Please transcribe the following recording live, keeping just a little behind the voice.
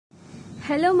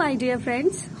Hello my dear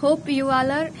friends, hope you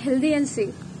all are healthy and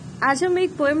safe. आज हम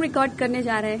एक poem record करने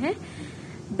जा रहे हैं।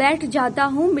 बैठ जाता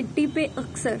हूँ मिट्टी पे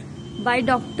अक्सर, बाय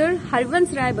डॉक्टर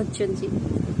हरवंश राय बच्चन जी।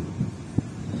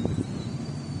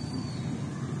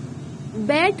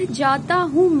 बैठ जाता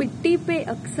हूँ मिट्टी पे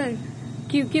अक्सर,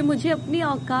 क्योंकि मुझे अपनी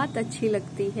औकात अच्छी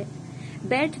लगती है।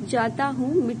 बैठ जाता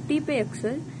हूँ मिट्टी पे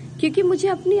अक्सर, क्योंकि मुझे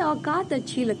अपनी औकात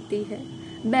अच्छी लगती है।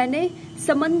 मैंने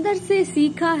समंदर से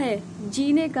सीखा है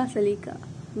जीने का सलीका।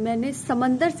 मैंने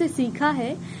समंदर से सीखा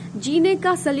है जीने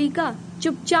का सलीका।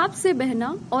 चुपचाप से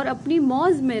बहना और अपनी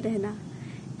मौज में रहना।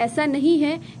 ऐसा नहीं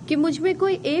है कि मुझ में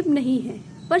कोई ऐब नहीं है,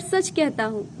 पर सच कहता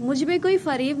हूँ मुझ में कोई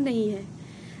फरेब नहीं है।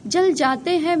 जल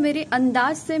जाते हैं मेरे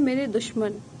अंदाज से मेरे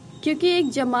दुश्मन, क्योंकि एक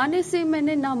जमाने से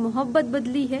मैंने ना मोहब्बत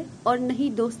बदली है और न ही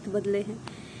दोस्त बदले हैं।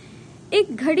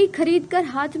 एक घड़ी खरीद कर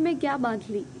हाथ में क्या बांध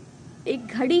ली, एक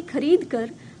घड़ी खरीद कर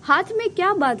हाथ में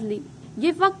क्या बांध ली।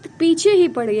 ये वक्त पीछे ही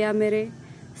पड़ गया मेरे।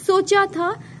 सोचा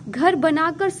था घर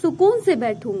बनाकर सुकून से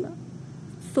बैठूंगा,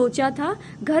 सोचा था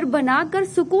घर बनाकर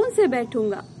सुकून से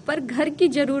बैठूंगा, पर घर की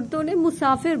जरूरतों ने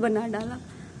मुसाफिर बना डाला।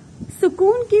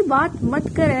 सुकून की बात मत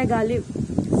कर ए गालिब,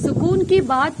 सुकून की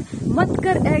बात मत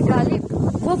कर ए गालिब।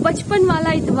 वो बचपन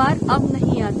वाला इतवार अब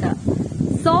नहीं आता।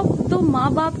 शौक तो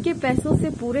माँ बाप के पैसों से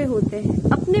पूरे होते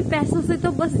हैं, अपने पैसों से तो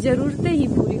बस जरूरतें ही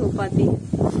पूरी हो पाती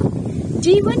है।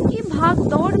 जीवन की भाग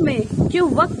दौड़ में क्यों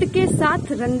वक्त के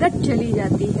साथ रंगत चली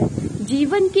जाती है।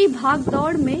 जीवन की भाग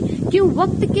दौड़ में क्यों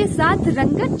वक्त के साथ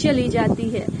रंगत चली जाती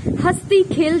है। हंसती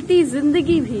खेलती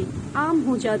जिंदगी भी आम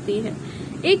हो जाती है।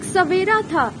 एक सवेरा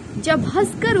था जब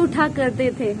हंसकर उठा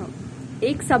करते थे हम,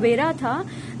 एक सवेरा था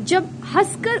जब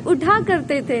हंसकर उठा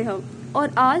करते थे हम,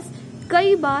 और आज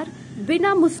कई बार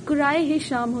बिना मुस्कुराए ही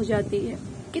शाम हो जाती है।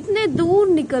 कितने दूर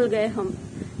निकल गए हम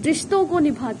रिश्तों को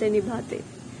निभाते निभाते,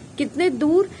 कितने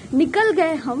दूर निकल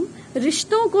गए हम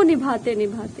रिश्तों को निभाते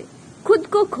निभाते। खुद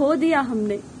को खो दिया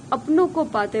हमने अपनों को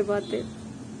पाते पाते।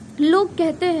 लोग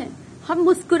कहते हैं हम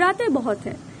मुस्कुराते बहुत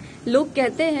हैं, लोग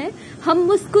कहते हैं हम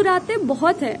मुस्कुराते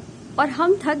बहुत हैं, और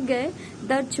हम थक गए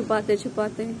दर्द छुपाते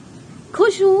छुपाते।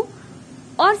 खुश हूँ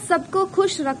और सबको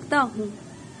खुश रखता हूँ,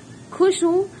 खुश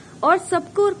हूँ और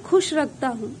सबको खुश रखता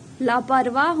हूँ।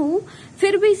 लापरवाह हूँ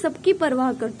फिर भी सबकी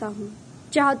परवाह करता हूँ।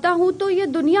 चाहता हूँ तो ये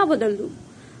दुनिया बदल दूं,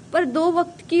 पर 2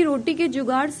 वक्त की रोटी के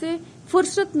जुगाड़ से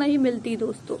फुर्सत नहीं मिलती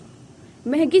दोस्तों।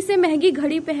 महंगी से महंगी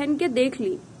घड़ी पहन के देख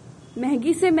ली,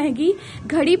 महंगी से महंगी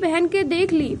घड़ी पहन के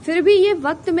देख ली, फिर भी ये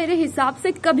वक्त मेरे हिसाब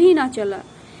से कभी ना चला।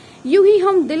 यूं ही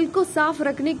हम दिल को साफ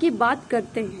रखने की बात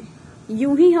करते हैं,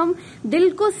 यूं ही हम दिल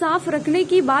को साफ रखने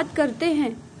की बात करते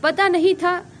हैं। पता नहीं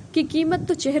था कि कीमत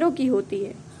तो चेहरों की होती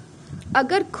है।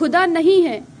 अगर खुदा नहीं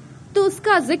है तो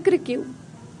उसका जिक्र क्यों,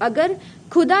 अगर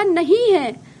खुदा नहीं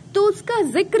है तो उसका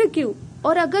जिक्र क्यों,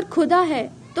 और अगर खुदा है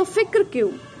तो फिक्र क्यों।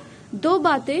 2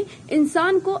 बातें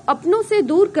इंसान को अपनों से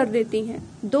दूर कर देती हैं,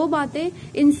 2 बातें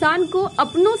इंसान को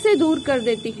अपनों से दूर कर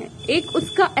देती हैं। एक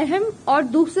उसका अहम और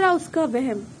दूसरा उसका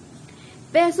वहम।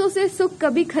 पैसों से सुख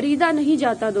कभी खरीदा नहीं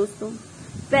जाता दोस्तों,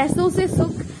 पैसों से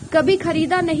सुख कभी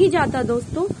खरीदा नहीं जाता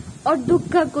दोस्तों, और दुख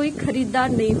का कोई खरीदार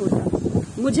नहीं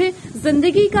होता। मुझे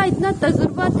जिंदगी का इतना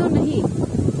तजुर्बा तो नहीं,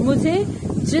 मुझे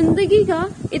जिंदगी का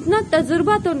इतना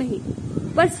तजुर्बा तो नहीं,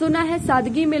 पर सुना है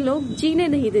सादगी में लोग जीने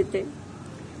नहीं देते।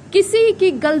 किसी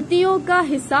की गलतियों का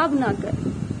हिसाब ना कर,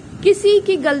 किसी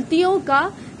की गलतियों का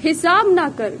हिसाब ना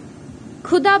कर।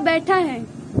 खुदा बैठा है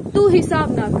तू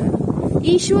हिसाब ना कर,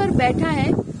 ईश्वर बैठा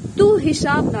है तू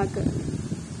हिसाब ना कर।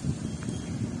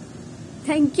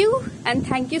 Thank you, and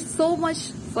thank you so much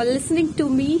for listening to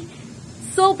me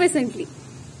so patiently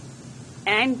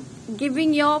and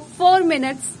giving your 4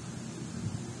 minutes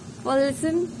for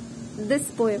listen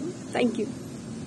this poem. Thank you.